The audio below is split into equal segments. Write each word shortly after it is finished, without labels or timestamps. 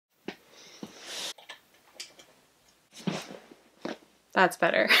That's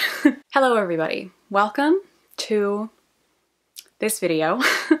better. Hello everybody. Welcome to this video.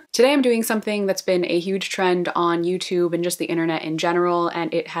 Today I'm doing something that's been a huge trend on YouTube and just the internet in general,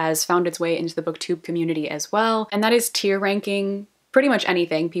 and it has found its way into the booktube community as well, and that is tier ranking pretty much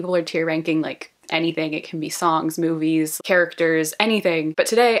anything. People are tier ranking like anything. It can be songs, movies, characters, anything. But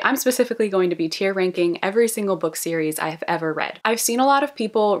today I'm specifically going to be tier ranking every single book series I have ever read. I've seen a lot of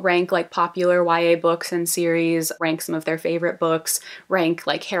people rank like popular YA books and series, rank some of their favorite books, rank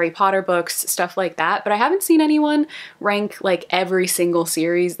like Harry Potter books, stuff like that, but I haven't seen anyone rank like every single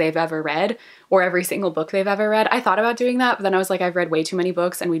series they've ever read or every single book they've ever read. I thought about doing that, but then I was like, I've read way too many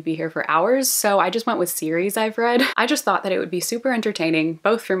books and we'd be here for hours, so I just went with series I've read. I just thought that it would be super entertaining,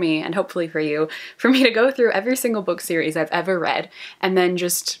 both for me and hopefully for you, for me to go through every single book series I've ever read and then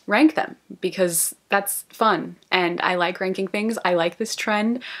just rank them, because that's fun and I like ranking things. I like this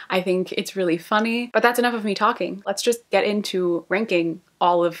trend. I think it's really funny, but that's enough of me talking. Let's just get into ranking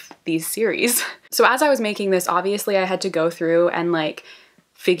all of these series. So as I was making this, obviously I had to go through and like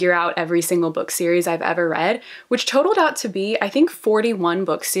figure out every single book series I've ever read, which totaled out to be, I think, 41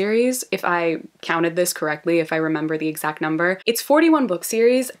 book series, if I counted this correctly, if I remember the exact number. It's 41 book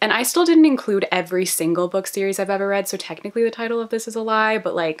series, and I still didn't include every single book series I've ever read, so technically the title of this is a lie,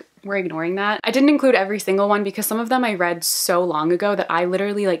 but like, we're ignoring that. I didn't include every single one because some of them I read so long ago that I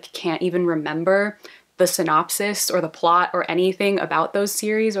literally like can't even remember the synopsis or the plot or anything about those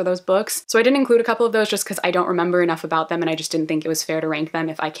series or those books. So I didn't include a couple of those just because I don't remember enough about them and I just didn't think it was fair to rank them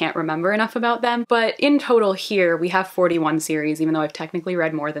if I can't remember enough about them. But in total here, we have 41 series, even though I've technically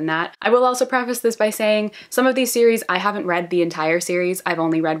read more than that. I will also preface this by saying some of these series, I haven't read the entire series. I've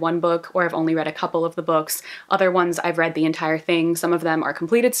only read one book or I've only read a couple of the books. Other ones, I've read the entire thing. Some of them are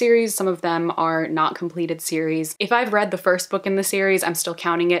completed series, some of them are not completed series. If I've read the first book in the series, I'm still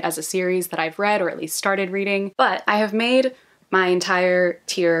counting it as a series that I've read or at least started reading. But I have made my entire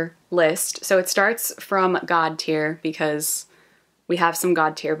tier list. So it starts from God tier because we have some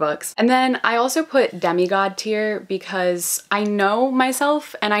God tier books. And then I also put demigod tier because I know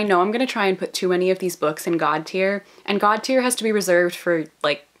myself and I know I'm gonna try and put too many of these books in God tier, and God tier has to be reserved for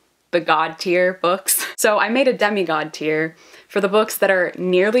like the God tier books. So I made a demigod tier for the books that are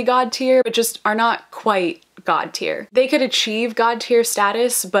nearly God tier, but just are not quite God tier. They could achieve God tier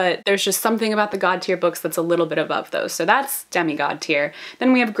status, but there's just something about the God tier books that's a little bit above those. So that's demigod tier.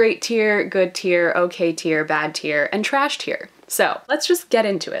 Then we have great tier, good tier, okay tier, bad tier, and trash tier. So let's just get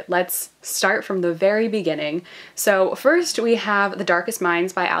into it. Let's start from the very beginning. So first we have The Darkest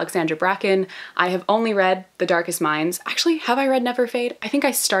Minds by Alexandra Bracken. I have only read The Darkest Minds. Actually, have I read Neverfade? I think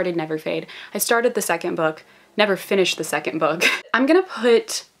I started Neverfade. I started the second book, never finished the second book. I'm gonna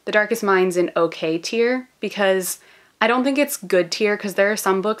put The Darkest Minds in okay tier because I don't think it's good tier, because there are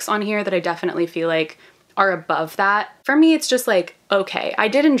some books on here that I definitely feel like are above that. For me, it's just like, okay. I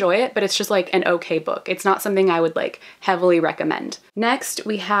did enjoy it, but it's just like an okay book. It's not something I would like heavily recommend. Next,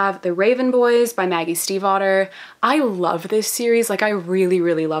 we have The Raven Boys by Maggie Stiefvater. I love this series. Like, I really,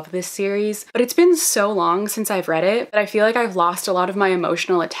 really love this series, but it's been so long since I've read it that I feel like I've lost a lot of my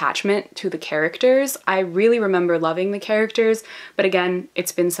emotional attachment to the characters. I really remember loving the characters, but again,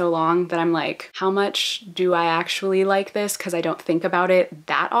 it's been so long that I'm like, how much do I actually like this? Because I don't think about it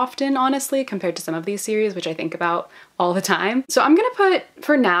that often, honestly, compared to some of these series, which I think about all the time. So I'm gonna put,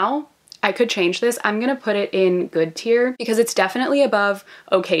 for now, I could change this, I'm gonna put it in good tier because it's definitely above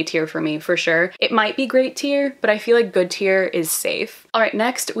okay tier for me, for sure. It might be great tier, but I feel like good tier is safe. All right,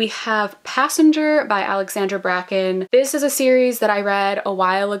 next we have Passenger by Alexandra Bracken. This is a series that I read a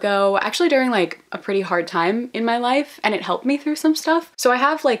while ago, actually during like a pretty hard time in my life, and it helped me through some stuff. So I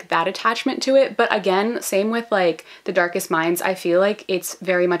have like that attachment to it, but again, same with like The Darkest Minds, I feel like it's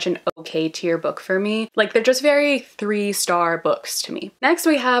very much an okay tier book for me. Like, they're just very 3-star books to me. Next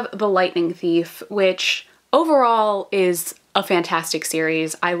we have The Lightning Thief, which overall is a fantastic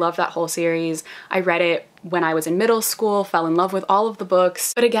series. I love that whole series. I read it when I was in middle school, fell in love with all of the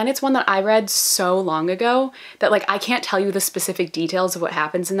books. But again, it's one that I read so long ago that like I can't tell you the specific details of what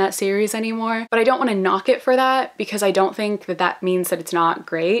happens in that series anymore. But I don't want to knock it for that because I don't think that that means that it's not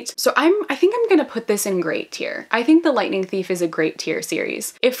great. So I think I'm gonna put this in great tier. I think The Lightning Thief is a great tier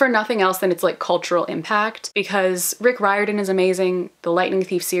series. If for nothing else, then it's like cultural impact, because Rick Riordan is amazing, The Lightning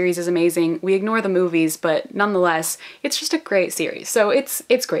Thief series is amazing. We ignore the movies, but nonetheless, it's just a great series. So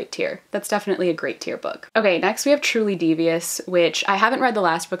it's great tier. That's definitely a great tier book. Okay, next we have Truly Devious, which I haven't read the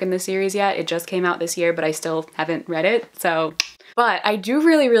last book in the series yet. It just came out this year, but I still haven't read it, so. But I do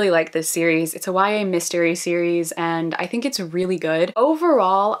really, really like this series. It's a YA mystery series, and I think it's really good.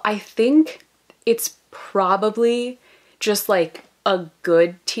 Overall, I think it's probably just like a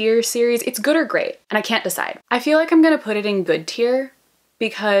good tier series. It's good or great, and I can't decide. I feel like I'm gonna put it in good tier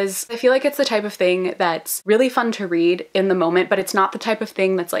because I feel like it's the type of thing that's really fun to read in the moment, but it's not the type of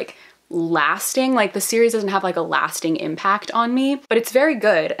thing that's like lasting. Like the series doesn't have like a lasting impact on me, but it's very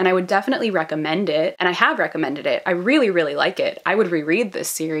good and I would definitely recommend it. And I have recommended it. I really, really like it. I would reread this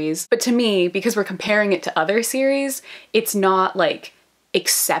series. But to me, because we're comparing it to other series, it's not like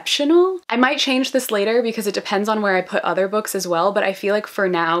exceptional. I might change this later because it depends on where I put other books as well, but I feel like for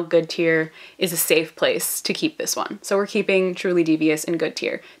now, Good Tier is a safe place to keep this one. So we're keeping Truly Devious in Good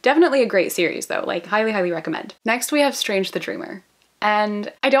Tier. Definitely a great series though, like highly, highly recommend. Next we have Strange the Dreamer.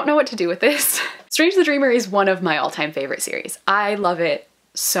 And I don't know what to do with this. Strange the Dreamer is one of my all-time favorite series. I love it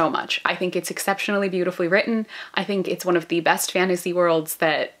so much. I think it's exceptionally beautifully written. I think it's one of the best fantasy worlds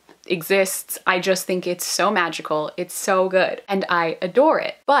that exists. I just think it's so magical. It's so good and I adore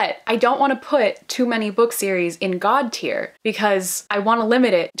it. But I don't want to put too many book series in God tier because I want to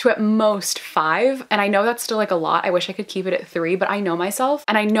limit it to at most 5. And I know that's still like a lot. I wish I could keep it at 3, but I know myself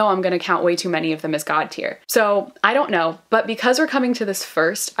and I know I'm going to count way too many of them as God tier. So I don't know, but because we're coming to this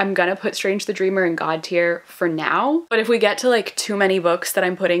first, I'm going to put Strange the Dreamer in God tier for now. But if we get to like too many books that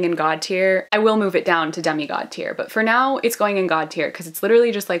I'm putting in God tier, I will move it down to demigod tier. But for now, it's going in God tier because it's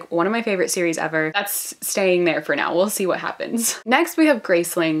literally just like one of my favorite series ever. That's staying there for now. We'll see what happens. Next we have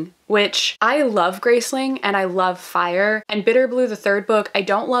Graceling, which I love Graceling and I love Fire. And Bitter Blue, the third book, I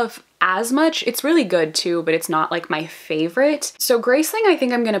don't love as much. It's really good too, but it's not like my favorite. So Graceling I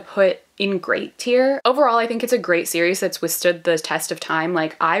think I'm gonna put in great tier. Overall, I think it's a great series that's withstood the test of time.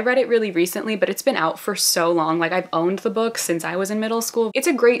 Like I read it really recently, but it's been out for so long. Like I've owned the book since I was in middle school. It's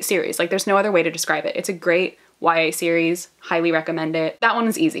a great series. Like there's no other way to describe it. It's a great YA series, highly recommend it. That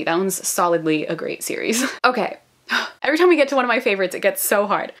one's easy. That one's solidly a great series. Okay. Every time we get to one of my favorites, it gets so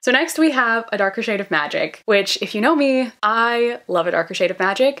hard. So next we have A Darker Shade of Magic, which if you know me, I love A Darker Shade of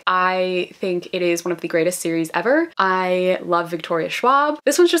Magic. I think it is one of the greatest series ever. I love Victoria Schwab.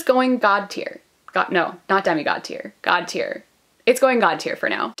 This one's just going God tier. No, not demigod tier, God tier. It's going God tier for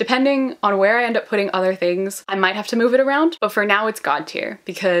now. Depending on where I end up putting other things, I might have to move it around, but for now it's God tier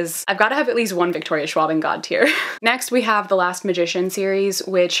because I've got to have at least one Victoria Schwab in God tier. Next we have The Last Magician series,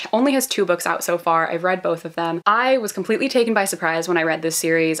 which only has 2 books out so far. I've read both of them. I was completely taken by surprise when I read this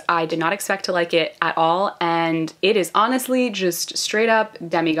series. I did not expect to like it at all, and it is honestly just straight up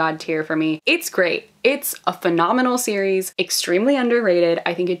demigod tier for me. It's great. It's a phenomenal series, extremely underrated.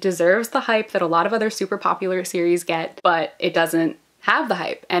 I think it deserves the hype that a lot of other super popular series get, but it doesn't have the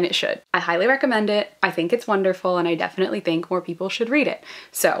hype, and it should. I highly recommend it. I think it's wonderful, and I definitely think more people should read it.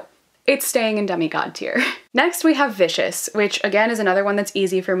 So it's staying in demigod tier. Next we have Vicious, which again is another one that's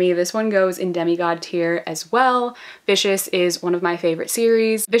easy for me. This one goes in demigod tier as well. Vicious is one of my favorite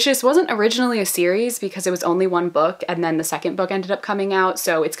series. Vicious wasn't originally a series because it was only 1 book and then the second book ended up coming out,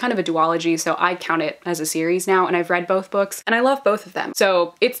 so it's kind of a duology, so I count it as a series now, and I've read both books and I love both of them.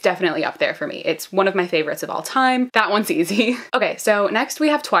 So it's definitely up there for me. It's one of my favorites of all time. That one's easy. Okay, so next we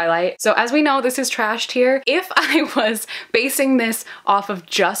have Twilight. So as we know, this is trash tier. If I was basing this off of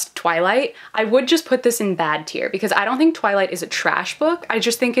just Twilight, I would just put this in bad tier because I don't think Twilight is a trash book. I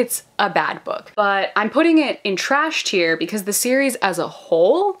just think it's a bad book. But I'm putting it in trash tier because the series as a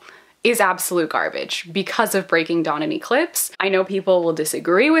whole is absolute garbage because of Breaking Dawn and Eclipse. I know people will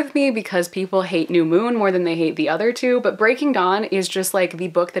disagree with me because people hate New Moon more than they hate the other 2, but Breaking Dawn is just like the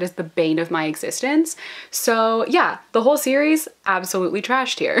book that is the bane of my existence. So yeah, the whole series, absolutely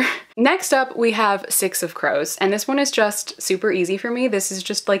trash tier. Next up, we have Six of Crows, and this one is just super easy for me. This is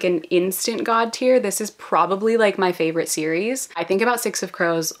just like an instant God tier. This is probably like my favorite series. I think about Six of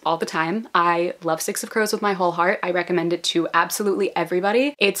Crows all the time. I love Six of Crows with my whole heart. I recommend it to absolutely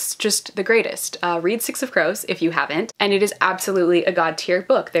everybody. It's just the greatest. Read Six of Crows if you haven't, and it is absolutely a God tier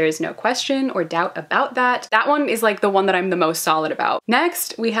book. There is no question or doubt about that. That one is like the one that I'm the most solid about.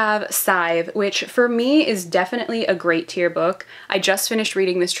 Next, we have Scythe, which for me is definitely a great tier book. I just finished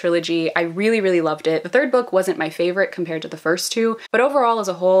reading this trilogy. I really, really loved it. The third book wasn't my favorite compared to the first 2, but overall as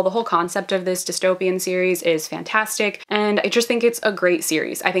a whole, the whole concept of this dystopian series is fantastic, and I just think it's a great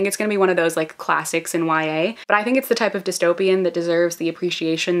series. I think it's gonna be one of those like classics in YA, but I think it's the type of dystopian that deserves the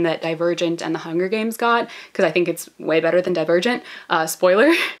appreciation that Divergent and The Hunger Games got, because I think it's way better than Divergent.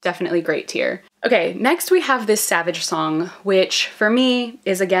 Spoiler, definitely great tier. Okay, next we have this Savage Song, which for me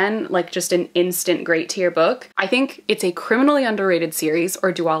is again like just an instant great tier book. I think it's a criminally underrated series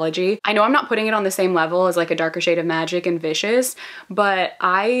or duology. I know I'm not putting it on the same level as like A Darker Shade of Magic and Vicious, but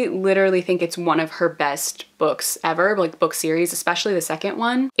I literally think it's one of her best books ever, like book series, especially the second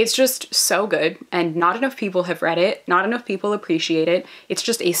one. It's just so good and not enough people have read it, not enough people appreciate it. It's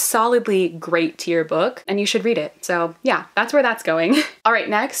just a solidly great tier book and you should read it. So yeah, that's where that's going. All right,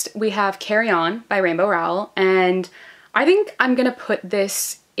 next we have Carry On by Rainbow Rowell, and I think I'm gonna put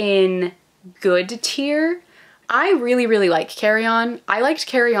this in good tier. I really, really like Carry On. I liked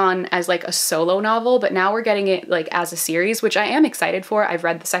Carry On as like a solo novel, but now we're getting it like as a series, which I am excited for. I've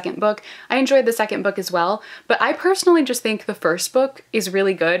read the second book. I enjoyed the second book as well, but I personally just think the first book is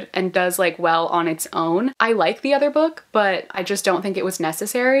really good and does like well on its own. I like the other book, but I just don't think it was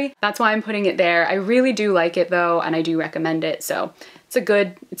necessary. That's why I'm putting it there. I really do like it though, and I do recommend it, so it's a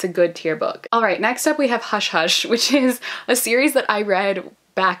good tier book. All right, next up we have Hush Hush, which is a series that I read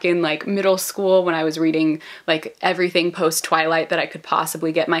back in like middle school when I was reading like everything post-Twilight that I could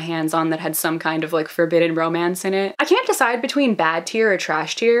possibly get my hands on that had some kind of like forbidden romance in it. I can't decide between bad tier or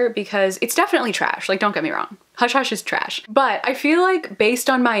trash tier because it's definitely trash, like don't get me wrong. Hush Hush is trash. But I feel like based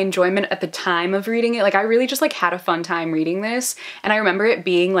on my enjoyment at the time of reading it, like I really just like had a fun time reading this, and I remember it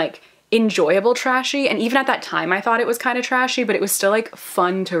being like enjoyable trashy, and even at that time I thought it was kind of trashy, but it was still like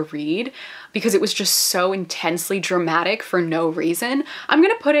fun to read because it was just so intensely dramatic for no reason. I'm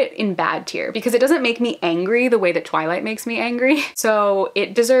gonna put it in bad tier because it doesn't make me angry the way that Twilight makes me angry. So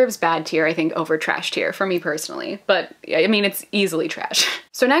it deserves bad tier, I think, over trash tier for me personally. But I mean, it's easily trash.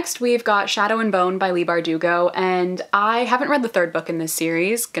 So next we've got Shadow and Bone by Leigh Bardugo, and I haven't read the third book in this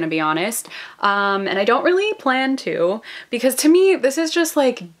series, gonna be honest. And I don't really plan to, because to me, this is just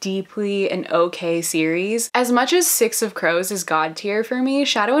like deeply an okay series. As much as Six of Crows is god tier for me,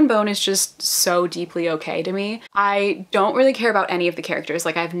 Shadow and Bone is just so deeply okay to me. I don't really care about any of the characters,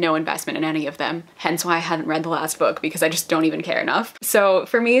 like I have no investment in any of them, hence why I hadn't read the last book, because I just don't even care enough. So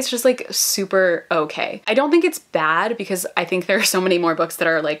for me, it's just like super okay. I don't think it's bad because I think there are so many more books that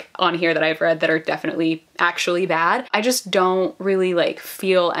are like on here that I've read that are definitely actually bad. I just don't really like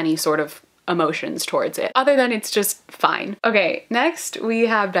feel any sort of emotions towards it, other than it's just fine. Okay, next we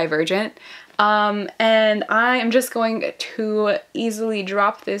have Divergent. And I am just going to easily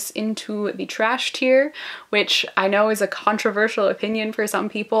drop this into the trash tier, which I know is a controversial opinion for some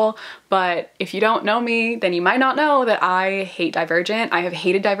people, but if you don't know me, then you might not know that I hate Divergent. I have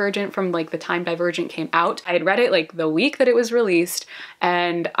hated Divergent from like the time Divergent came out. I had read it like the week that it was released,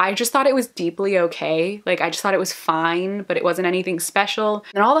 and I just thought it was deeply okay. Like I just thought it was fine, but it wasn't anything special.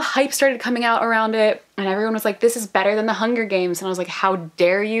 And all the hype started coming out around it, and everyone was like, this is better than the Hunger Games. And I was like, how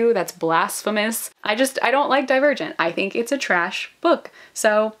dare you? That's blasphemous. I don't like Divergent. I think it's a trash book.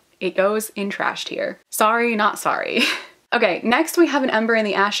 So it goes in trash tier. Sorry, not sorry. Okay, next we have An Ember in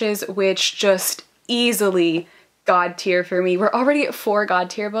the Ashes, which just easily god tier for me. We're already at 4 god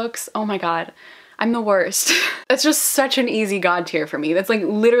tier books. Oh my god. I'm the worst. That's just such an easy god tier for me. That's like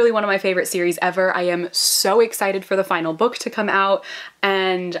literally one of my favorite series ever. I am so excited for the final book to come out,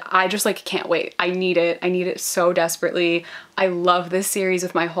 and I just like can't wait. I need it. I need it so desperately. I love this series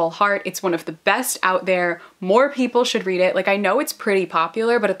with my whole heart. It's one of the best out there. More people should read it. Like I know it's pretty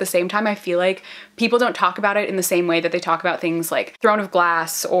popular, but at the same time I feel like people don't talk about it in the same way that they talk about things like Throne of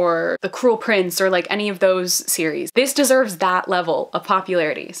Glass or The Cruel Prince or like any of those series. This deserves that level of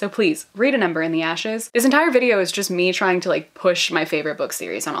popularity. So please read An Ember in the Ashes. This entire video is just me trying to like push my favorite book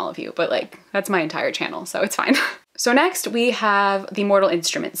series on all of you, but like that's my entire channel, so it's fine. So next we have the Mortal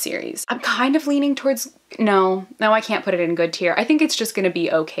Instruments series. I'm kind of leaning towards, no, I can't put it in good tier. I think it's just gonna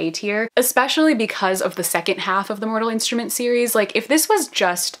be okay tier, especially because of the second half of the Mortal Instruments series. Like if this was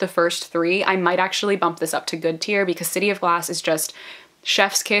just the first 3, I might actually bump this up to good tier because City of Glass is just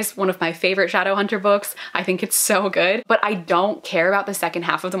chef's kiss, one of my favorite Shadowhunter books. I think it's so good, but I don't care about the second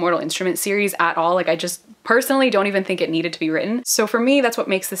half of the Mortal Instruments series at all. Like I just personally don't even think it needed to be written. So for me, that's what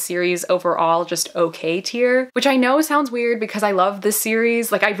makes the series overall just okay tier, which I know sounds weird because I love this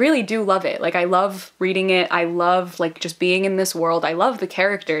series. Like I really do love it. Like I love reading it. I love like just being in this world. I love the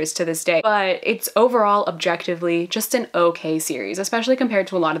characters to this day, but it's overall objectively just an okay series, especially compared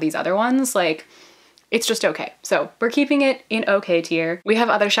to a lot of these other ones. Like it's just okay. So we're keeping it in okay tier. We have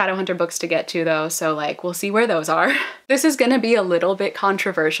other Shadowhunter books to get to though, so like we'll see where those are. This is gonna be a little bit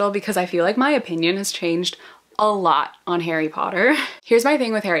controversial because I feel like my opinion has changed a lot on Harry Potter. Here's my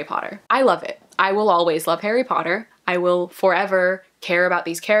thing with Harry Potter. I love it. I will always love Harry Potter. I will forever care about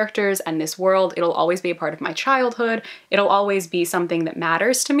these characters and this world. It'll always be a part of my childhood. It'll always be something that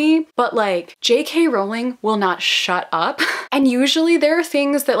matters to me. But like J.K. Rowling will not shut up. And usually there are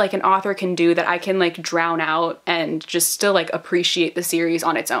things that like an author can do that I can like drown out and just still like appreciate the series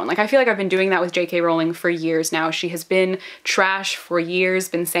on its own. Like I feel like I've been doing that with J.K. Rowling for years now. She has been trash for years,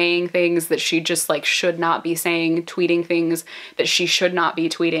 been saying things that she just like should not be saying, tweeting things that she should not be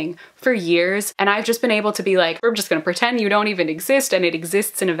tweeting for years. And I've just been able to be like, we're just gonna pretend you don't even exist, and it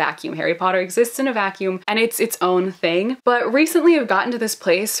exists in a vacuum. Harry Potter exists in a vacuum and it's its own thing. But recently I've gotten to this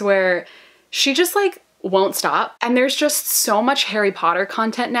place where she just like won't stop. And there's just so much Harry Potter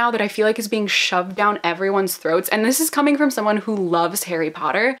content now that I feel like is being shoved down everyone's throats. And this is coming from someone who loves Harry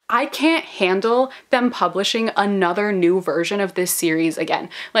Potter. I can't handle them publishing another new version of this series again.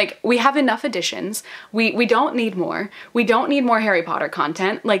 Like, we have enough editions. We don't need more. We don't need more Harry Potter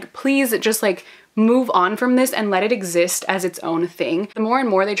content. Like, please just like move on from this and let it exist as its own thing. The more and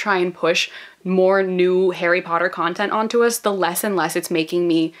more they try and push more new Harry Potter content onto us, the less and less it's making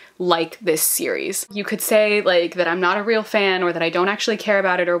me like this series. You could say like that I'm not a real fan or that I don't actually care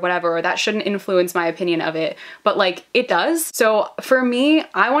about it or whatever, or that shouldn't influence my opinion of it, but like it does. So for me,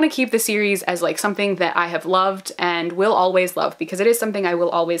 I want to keep the series as like something that I have loved and will always love, because it is something I will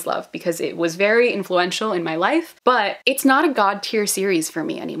always love because it was very influential in my life, but it's not a God tier series for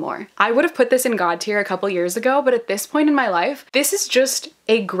me anymore. I would have put this in God tier a couple years ago, but at this point in my life, this is just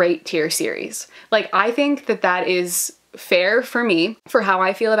a great tier series. Like, I think that that is fair for me, for how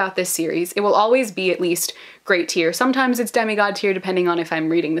I feel about this series. It will always be at least great tier. Sometimes it's demigod tier depending on if I'm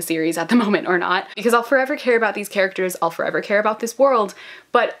reading the series at the moment or not, because I'll forever care about these characters, I'll forever care about this world.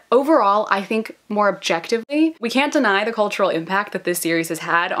 But overall, I think more objectively, we can't deny the cultural impact that this series has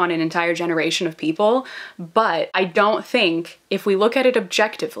had on an entire generation of people, but I don't think, if we look at it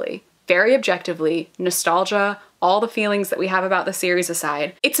objectively, very objectively, nostalgia, all the feelings that we have about the series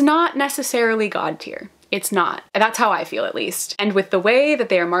aside, it's not necessarily God tier. It's not. And that's how I feel, at least. And with the way that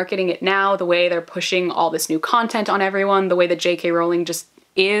they are marketing it now, the way they're pushing all this new content on everyone, the way that J.K. Rowling just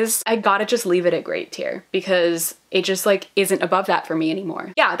is, I gotta just leave it at great tier, because it just like isn't above that for me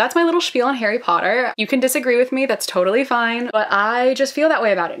anymore. Yeah, that's my little spiel on Harry Potter. You can disagree with me, that's totally fine, but I just feel that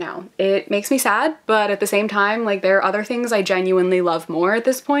way about it now. It makes me sad, but at the same time, like, there are other things I genuinely love more at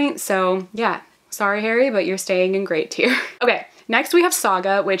this point, so yeah. Sorry, Harry, but you're staying in great tier. Okay, next we have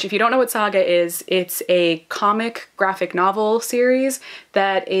Saga, which, if you don't know what Saga is, it's a comic graphic novel series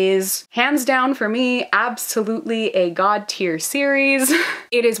that is, hands down for me, absolutely a God tier series.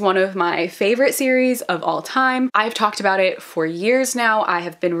 It is one of my favorite series of all time. I've talked about it for years now. I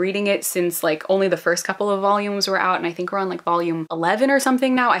have been reading it since like only the first couple of volumes were out, and I think we're on like volume 11 or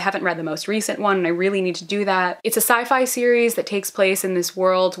something now. I haven't read the most recent one, and I really need to do that. It's a sci-fi series that takes place in this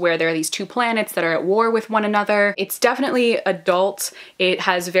world where there are these two planets that are at war with one another. It's definitely adult. It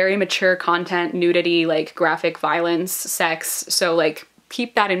has very mature content, nudity, like graphic violence, sex, so like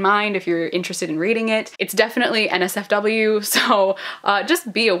keep that in mind if you're interested in reading it. It's definitely NSFW, so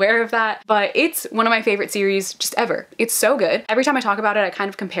just be aware of that. But it's one of my favorite series just ever. It's so good. Every time I talk about it, I kind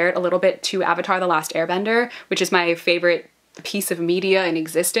of compare it a little bit to Avatar: The Last Airbender, which is my favorite piece of media in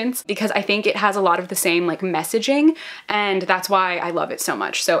existence, because I think it has a lot of the same like messaging, and that's why I love it so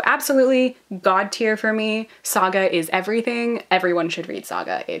much. So absolutely God tier for me. Saga is everything. Everyone should read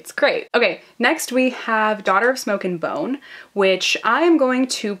Saga. It's great. Okay, next we have Daughter of Smoke and Bone, which I am going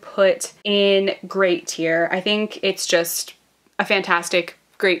to put in great tier. I think it's just a fantastic,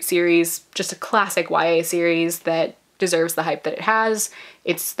 great series, just a classic YA series that deserves the hype that it has.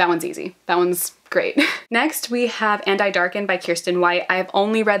 That one's easy. That one's great. Next we have And I Darken by Kiersten White. I have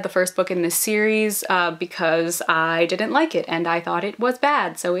only read the first book in this series because I didn't like it and I thought it was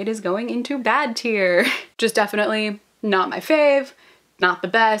bad, so it is going into bad tier. Just definitely not my fave, not the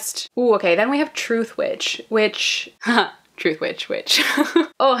best. Ooh, okay, then we have Truth Witch, which Truth Witch, which.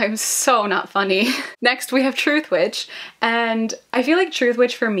 Oh, I'm so not funny. Next we have Truth Witch, and I feel like Truth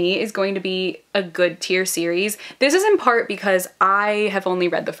Witch for me is going to be a good tier series. This is in part because I have only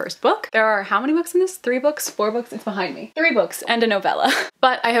read the first book. There are how many books in this? 3 books? 4 books? It's behind me. 3 books and a novella.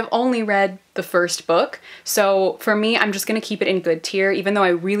 But I have only read the first book, so for me, I'm just gonna keep it in good tier, even though I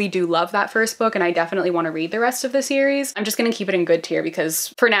really do love that first book and I definitely want to read the rest of the series. I'm just gonna keep it in good tier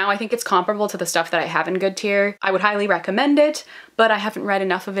because for now, I think it's comparable to the stuff that I have in good tier. I would highly recommend it, but I haven't read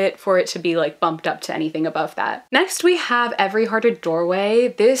enough of it for it to be like bumped up to anything above that. Next we have Every Hearted Doorway.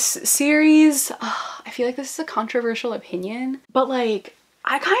 This series, I feel like this is a controversial opinion, but like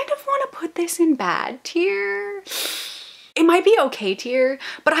I kind of want to put this in bad tier. It might be okay tier,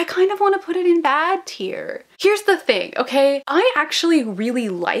 but I kind of want to put it in bad tier. Here's the thing, okay? I actually really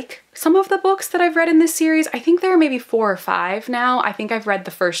like some of the books that I've read in this series. I think there are maybe 4 or 5 now. I think I've read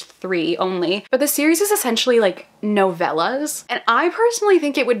the first 3 only, but the series is essentially like novellas. And I personally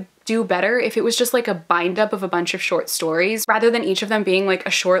think it would do better if it was just like a bind up of a bunch of short stories rather than each of them being like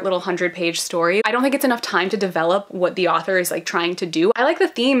a short little 100-page story. I don't think it's enough time to develop what the author is like trying to do. I like the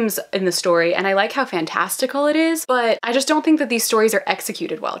themes in the story and I like how fantastical it is, but I just don't think that these stories are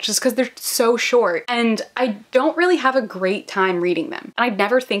executed well just because they're so short and I don't really have a great time reading them. And I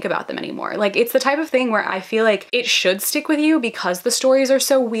never think about them anymore. Like, it's the type of thing where I feel like it should stick with you because the stories are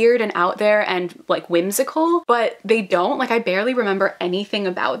so weird and out there and like whimsical, but they don't. Like, I barely remember anything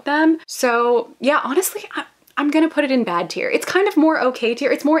about them. them. So yeah, honestly, I'm gonna put it in bad tier. It's kind of more okay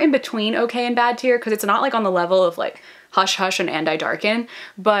tier. It's more in between okay and bad tier because it's not like on the level of like Hush Hush and I Darken,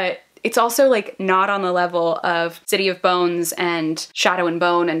 but it's also like not on the level of City of Bones and Shadow and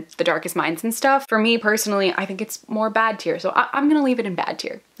Bone and The Darkest Minds and stuff. For me personally, I think it's more bad tier. So I'm gonna leave it in bad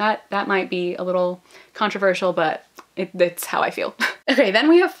tier. That might be a little controversial, but it's how I feel. Okay, then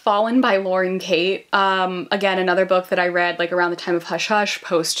we have Fallen by Lauren Kate. Again, another book that I read like around the time of Hush Hush,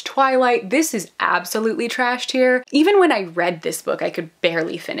 post Twilight. This is absolutely trash tier. Even when I read this book, I could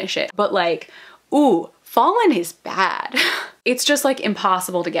barely finish it. But like, ooh, Fallen is bad. It's just like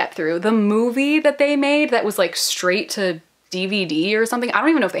impossible to get through. The movie that they made that was like straight to DVD or something. I don't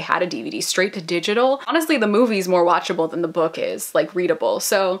even know if they had a DVD, straight to digital. Honestly, the movie's more watchable than the book is, like readable.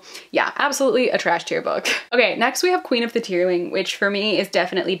 So yeah, absolutely a trash tier book. Okay, next we have Queen of the Tearling, which for me is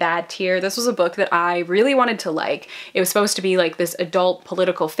definitely bad tier. This was a book that I really wanted to like. It was supposed to be like this adult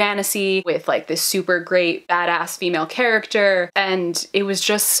political fantasy with like this super great badass female character, and it was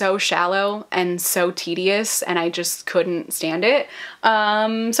just so shallow and so tedious, and I just couldn't stand it.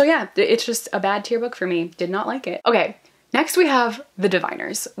 So yeah, it's just a bad tier book for me. Did not like it. Okay. Next we have The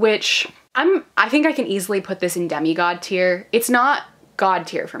Diviners, which I think I can easily put this in demigod tier. It's not god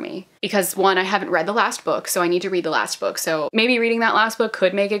tier for me because one, I haven't read the last book, so I need to read the last book. So maybe reading that last book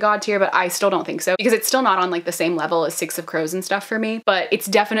could make it god tier, but I still don't think so because it's still not on like the same level as Six of Crows and stuff for me, but it's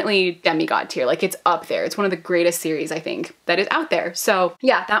definitely demigod tier. Like it's up there. It's one of the greatest series I think that is out there. So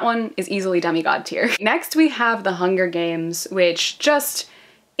yeah, that one is easily demigod tier. Next we have The Hunger Games, which just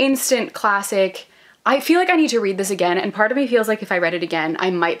instant classic. I feel like I need to read this again, and part of me feels like if I read it again,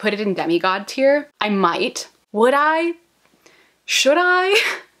 I might put it in demigod tier. I might. Would I? Should I?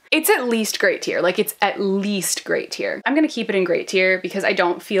 It's at least great tier. Like it's at least great tier. I'm gonna keep it in great tier because I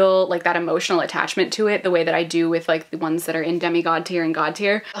don't feel like that emotional attachment to it the way that I do with like the ones that are in demigod tier and god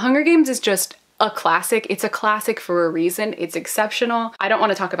tier. The Hunger Games is just a classic. It's a classic for a reason. It's exceptional. I don't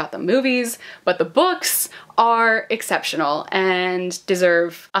want to talk about the movies, but the books are exceptional and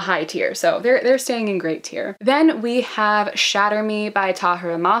deserve a high tier. So they're staying in great tier. Then we have Shatter Me by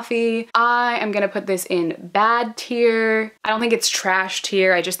Tahira Mafi. I am gonna put this in bad tier. I don't think it's trash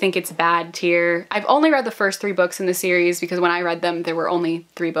tier. I just think it's bad tier. I've only read the first 3 books in the series because when I read them, there were only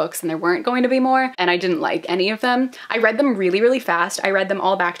 3 books and there weren't going to be more, and I didn't like any of them. I read them really, really fast. I read them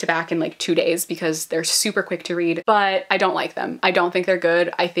all back to back in like 2 days because they're super quick to read, but I don't like them. I don't think they're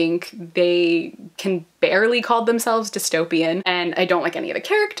good. I think they can barely call themselves dystopian, and I don't like any of the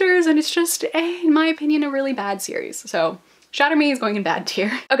characters, and it's just, in my opinion, a really bad series. So Shatter Me is going in bad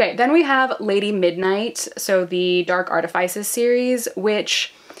tier. Okay, then we have Lady Midnight, so the Dark Artifices series,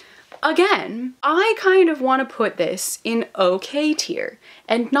 which again, I kind of want to put this in okay tier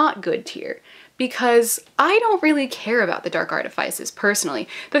and not good tier, because I don't really care about the Dark Artifices personally.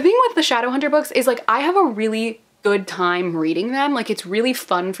 The thing with the Shadowhunter books is like I have a really good time reading them. Like it's really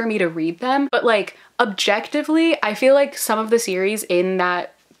fun for me to read them, but like objectively, I feel like some of the series in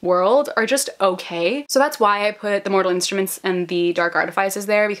that world are just okay. So that's why I put the Mortal Instruments and the Dark Artifices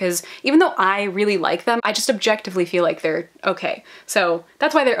there, because even though I really like them, I just objectively feel like they're okay. So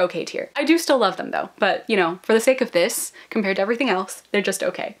that's why they're okay tier. I do still love them though, but you know, for the sake of this, compared to everything else, they're just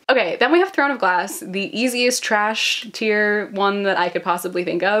okay. Okay, then we have Throne of Glass, the easiest trash tier one that I could possibly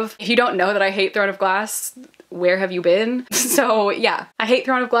think of. If you don't know that I hate Throne of Glass, where have you been? So yeah, I hate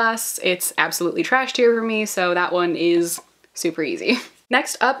Throne of Glass. It's absolutely trash tier for me, so that one is super easy.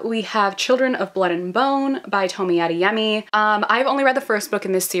 Next up, we have Children of Blood and Bone by Tomi Adeyemi. I've only read the first book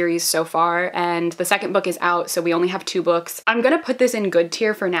in this series so far, and the second book is out, so we only have 2 books. I'm gonna put this in good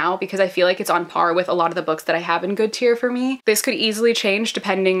tier for now because I feel like it's on par with a lot of the books that I have in good tier for me. This could easily change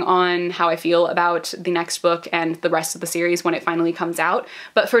depending on how I feel about the next book and the rest of the series when it finally comes out,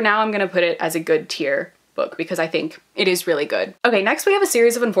 but for now I'm gonna put it as a good tier book because I think it is really good. Okay, next we have A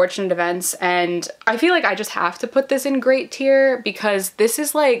Series of Unfortunate Events, and I feel like I just have to put this in great tier because this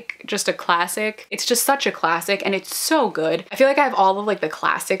is like just a classic. It's just such a classic and it's so good. I feel like I have all of like the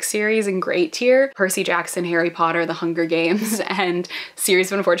classic series in great tier. Percy Jackson, Harry Potter, The Hunger Games, and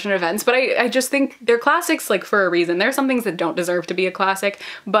Series of Unfortunate Events, but I just think they're classics like for a reason. There are some things that don't deserve to be a classic,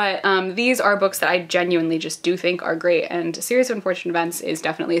 but these are books that I genuinely just do think are great, and Series of Unfortunate Events is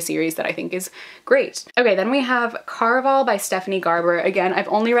definitely a series that I think is great. Okay, then we have Caraval by Stephanie Garber. Again, I've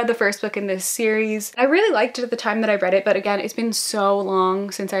only read the first book in this series. I really liked it at the time that I read it, but again, it's been so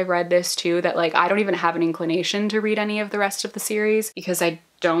long since I've read this too that like I don't even have an inclination to read any of the rest of the series because I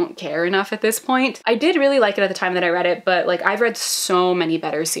don't care enough at this point. I did really like it at the time that I read it, but like I've read so many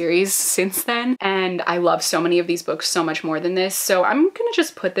better series since then, and I love so many of these books so much more than this, so I'm gonna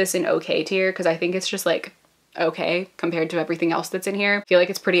just put this in okay tier because I think it's just like okay compared to everything else that's in here. I feel like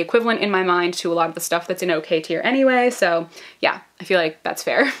it's pretty equivalent in my mind to a lot of the stuff that's in okay tier anyway, so yeah, I feel like that's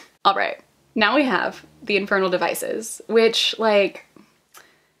fair. All right, now we have the Infernal Devices, which, like,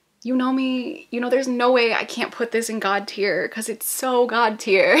 you know me, you know there's no way I can't put this in God tier because it's so God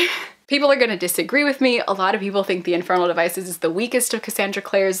tier. People are gonna disagree with me. A lot of people think the Infernal Devices is the weakest of Cassandra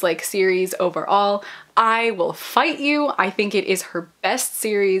Clare's like series overall. I will fight you. I think it is her best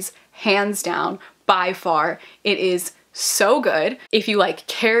series, hands down, by far. It is so good. If you like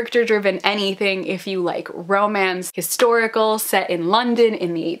character-driven anything, if you like romance, historical, set in London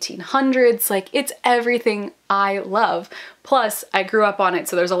in the 1800s, like it's everything I love. Plus, I grew up on it,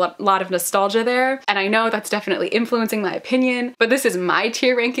 so there's a lot of nostalgia there, and I know that's definitely influencing my opinion, but this is my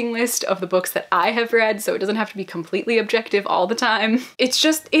tier ranking list of the books that I have read, so it doesn't have to be completely objective all the time.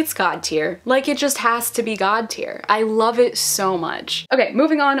 It's God tier. Like, it just has to be God tier. I love it so much. Okay,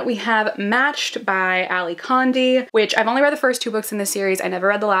 moving on, we have Matched by Ali Condie, which I've only read the first 2 books in this series. I never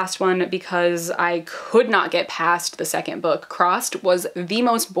read the last one because I could not get past the second book. Crossed was the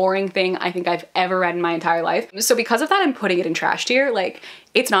most boring thing I think I've ever read in my entire life. So because of that, I'm putting it in trash tier. Like,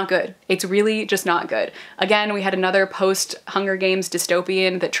 it's not good. It's really just not good. Again, we had another post-Hunger Games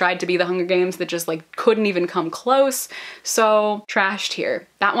dystopian that tried to be the Hunger Games that just like couldn't even come close. So trash tier.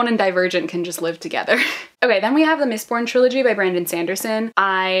 That one and Divergent can just live together. Okay, then we have the Mistborn trilogy by Brandon Sanderson.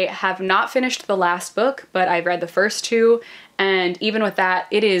 I have not finished the last book, but I've read the first 2, and even with that,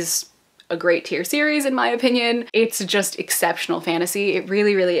 it is a great tier series in my opinion. It's just exceptional fantasy. It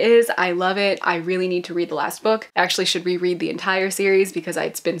really, really is. I love it. I really need to read the last book. I actually should reread the entire series because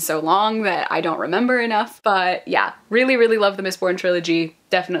it's been so long that I don't remember enough. But yeah, really, really love the Mistborn trilogy.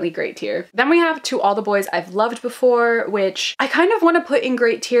 Definitely great tier. Then we have To All the Boys I've Loved Before, which I kind of want to put in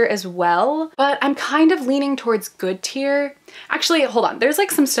great tier as well, but I'm kind of leaning towards good tier. Actually, hold on. There's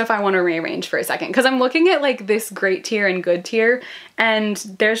like some stuff I want to rearrange for a second because I'm looking at like this great tier and good tier, and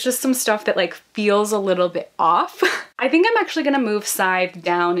there's just some stuff that like feels a little bit off. I think I'm actually gonna move Scythe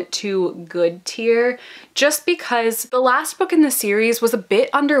down to good tier just because the last book in the series was a bit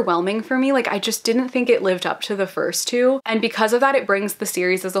underwhelming for me. Like, I just didn't think it lived up to the first 2, and because of that, it brings the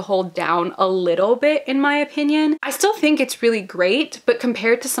series as a whole down a little bit in my opinion. I still think it's really great, but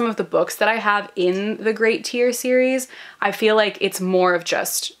compared to some of the books that I have in the great tier series, I feel like it's more of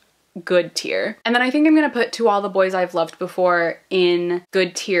just good tier. And then I think I'm gonna put To All the Boys I've Loved Before in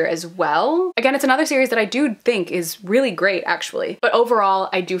good tier as well. Again, it's another series that I do think is really great actually, but overall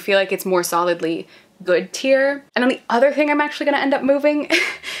I do feel like it's more solidly good tier. And then the other thing I'm actually gonna end up moving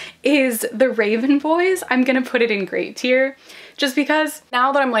is The Raven Boys. I'm gonna put it in great tier just because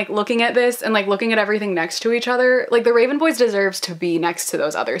now that I'm like looking at this and like looking at everything next to each other, like The Raven Boys deserves to be next to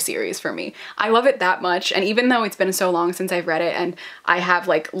those other series for me. I love it that much, and even though it's been so long since I've read it and I have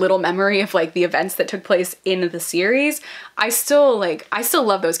like little memory of like the events that took place in the series, I still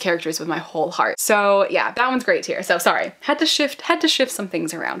love those characters with my whole heart. So yeah, that one's great tier. So sorry, had to shift some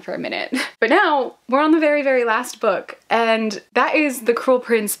things around for a minute. But now we're on the very, very last book, and that is The Cruel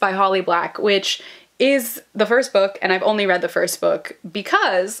Prince by Holly Black, which is the first book, and I've only read the first book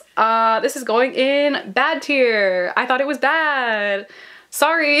because this is going in bad tier. I thought it was bad.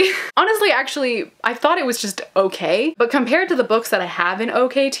 Sorry. Honestly, actually, I thought it was just okay, but compared to the books that I have in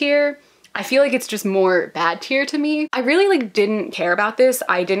okay tier, I feel like it's just more bad tier to me. I really like didn't care about this.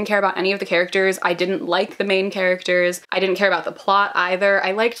 I didn't care about any of the characters. I didn't like the main characters. I didn't care about the plot either.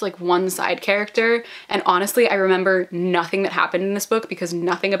 I liked like one side character, and honestly, I remember nothing that happened in this book because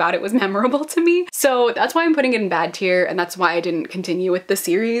nothing about it was memorable to me. So that's why I'm putting it in bad tier, and that's why I didn't continue with the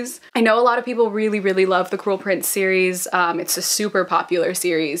series. I know a lot of people really, really love the Cruel Prince series. It's a super popular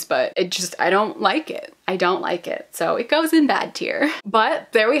series, but I don't like it. I don't like it, so it goes in bad tier.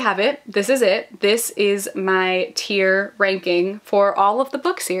 But there we have it. This is it. This is my tier ranking for all of the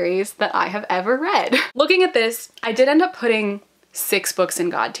book series that I have ever read. Looking at this, I did end up putting 6 books in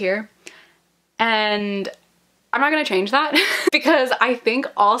God tier, and I'm not gonna change that because I think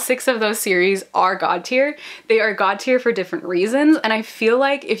all 6 of those series are God tier. They are God tier for different reasons, and I feel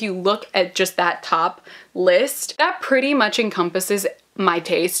like if you look at just that top list, that pretty much encompasses my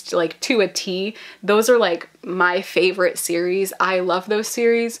taste, like to a T. Those are like my favorite series. I love those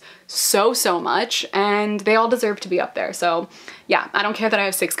series so, so much, and they all deserve to be up there. So yeah, I don't care that I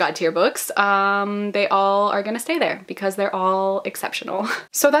have 6 God tier books. They all are gonna stay there because they're all exceptional.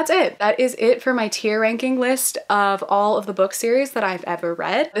 So that's it. That is it for my tier ranking list of all of the book series that I've ever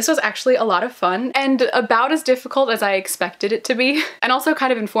read. This was actually a lot of fun and about as difficult as I expected it to be, and also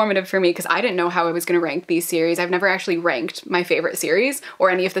kind of informative for me because I didn't know how I was gonna rank these series. I've never actually ranked my favorite series or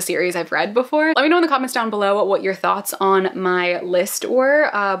any of the series I've read before. Let me know in the comments down below what your thoughts on my list were.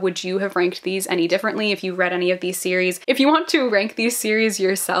 Would you have ranked these any differently if you read any of these series? If you want to rank these series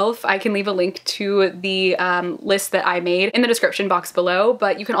yourself, I can leave a link to the list that I made in the description box below,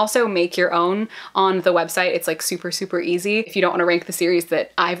 but you can also make your own on the website. It's like super easy if you don't want to rank the series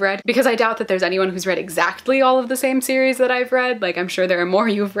that I've read, because I doubt that there's anyone who's read exactly all of the same series that I've read. Like, I'm sure there are more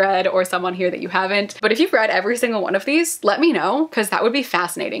you've read or someone here that you haven't. But if you've read every single one of these, let me know, because that would be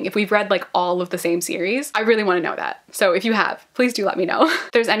fascinating. If we've read like all of the same series, I really want to know that. So if you have, please do let me know.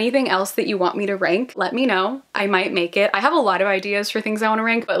 If there's anything else that you want me to rank, let me know. I might make it. I have a lot of ideas for things I want to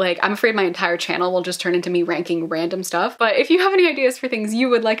rank, but like, I'm afraid my entire channel will just turn into me ranking random stuff. But if you have any ideas for things you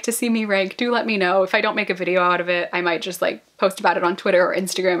would like to see me rank, do let me know. If I don't make a video out of it, I might just like post about it on Twitter or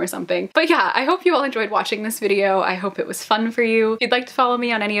Instagram or something. But yeah, I hope you all enjoyed watching this video. I hope it was fun for you. If you'd like to follow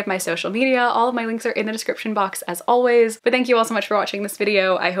me on any of my social media, all of my links are in the description box as always. But thank you all so much for watching this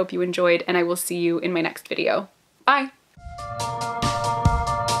video. I hope you enjoyed, and I will see you in my next video. Bye!